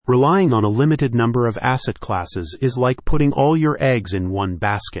Relying on a limited number of asset classes is like putting all your eggs in one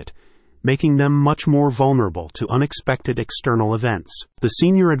basket, making them much more vulnerable to unexpected external events. The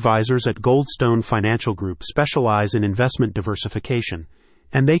senior advisors at Goldstone Financial Group specialize in investment diversification,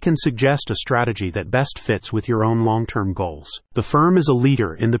 and they can suggest a strategy that best fits with your own long-term goals. The firm is a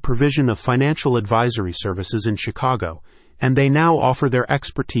leader in the provision of financial advisory services in Chicago, and they now offer their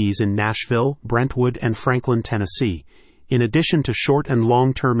expertise in Nashville, Brentwood, and Franklin, Tennessee. In addition to short and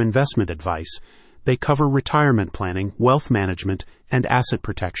long-term investment advice, they cover retirement planning, wealth management, and asset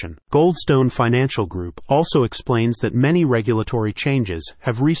protection. Goldstone Financial Group also explains that many regulatory changes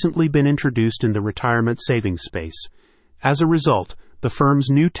have recently been introduced in the retirement savings space. As a result, the firm's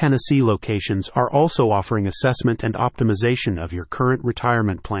new Tennessee locations are also offering assessment and optimization of your current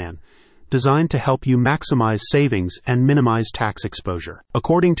retirement plan, designed to help you maximize savings and minimize tax exposure.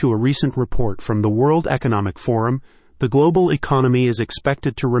 According to a recent report from the World Economic Forum, the global economy is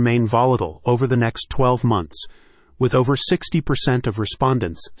expected to remain volatile over the next 12 months, with over 60% of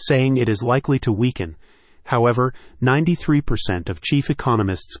respondents saying it is likely to weaken. However, 93% of chief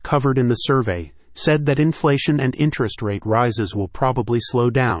economists covered in the survey said that inflation and interest rate rises will probably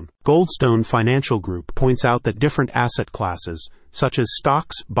slow down. Goldstone Financial Group points out that different asset classes, such as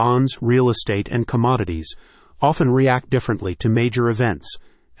stocks, bonds, real estate, and commodities, often react differently to major events.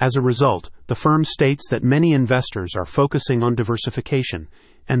 As a result, the firm states that many investors are focusing on diversification,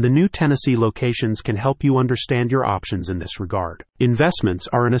 and the new Tennessee locations can help you understand your options in this regard. Investments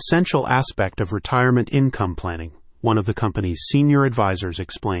are an essential aspect of retirement income planning, one of the company's senior advisors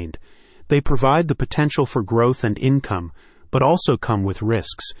explained. They provide the potential for growth and income, but also come with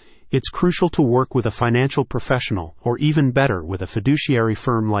risks. It's crucial to work with a financial professional, or even better, with a fiduciary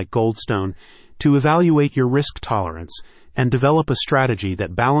firm like Goldstone, to evaluate your risk tolerance and develop a strategy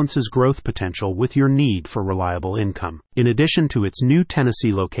that balances growth potential with your need for reliable income. In addition to its new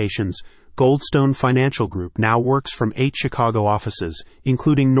Tennessee locations, Goldstone Financial Group now works from 8 Chicago offices,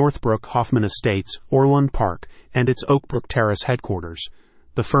 including Northbrook Hoffman Estates, Orland Park, and its Oakbrook Terrace headquarters.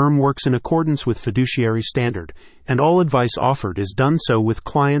 The firm works in accordance with fiduciary standard, and all advice offered is done so with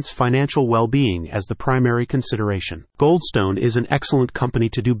clients' financial well-being as the primary consideration. Goldstone is an excellent company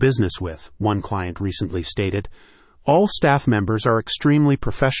to do business with, one client recently stated. All staff members are extremely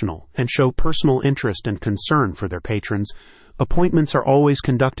professional and show personal interest and concern for their patrons. Appointments are always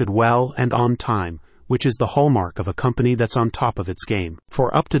conducted well and on time, which is the hallmark of a company that's on top of its game.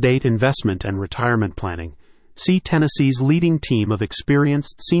 For up-to-date investment and retirement planning, see Tennessee's leading team of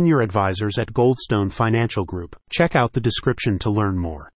experienced senior advisors at Goldstone Financial Group. Check out the description to learn more.